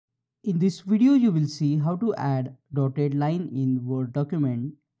In this video, you will see how to add dotted line in Word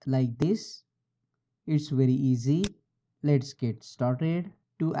document like this. It's very easy. Let's get started.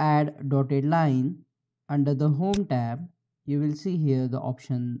 To add dotted line, under the Home tab, you will see here the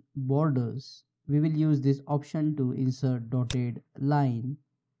option Borders. We will use this option to insert dotted line.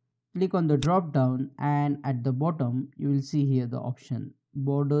 Click on the drop down and at the bottom, you will see here the option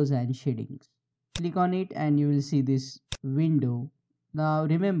Borders and Shadings. Click on it and you will see this window. Now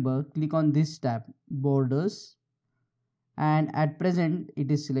remember, click on this tab Borders, and at present it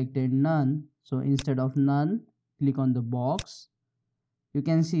is selected none, so instead of none, click on the box. You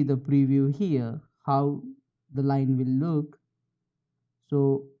can see the preview here how the line will look.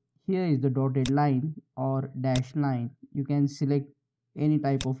 So here is the dotted line or dash line. You can select any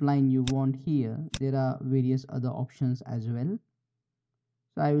type of line you want here. There are various other options as well.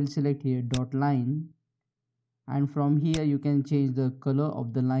 So I will select here dot line, and from here you can change the color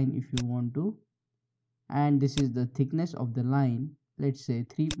of the line if you want to, and this is the thickness of the line, let's say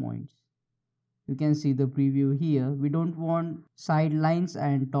 3 points. You can see the preview here. We don't want side lines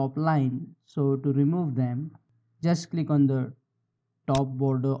and top line, so to remove them, just click on the top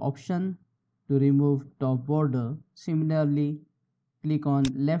border option to remove top border. Similarly, click on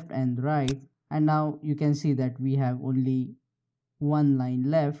left and right, and now you can see that we have only one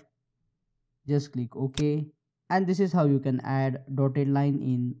line left. Just click OK, and this is how you can add dotted line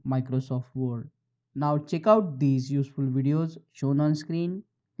in Microsoft Word. Now check out these useful videos shown on screen.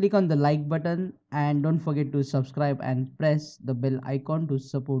 Click on the like button and don't forget to subscribe and press the bell icon to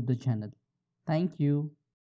support the channel. Thank you.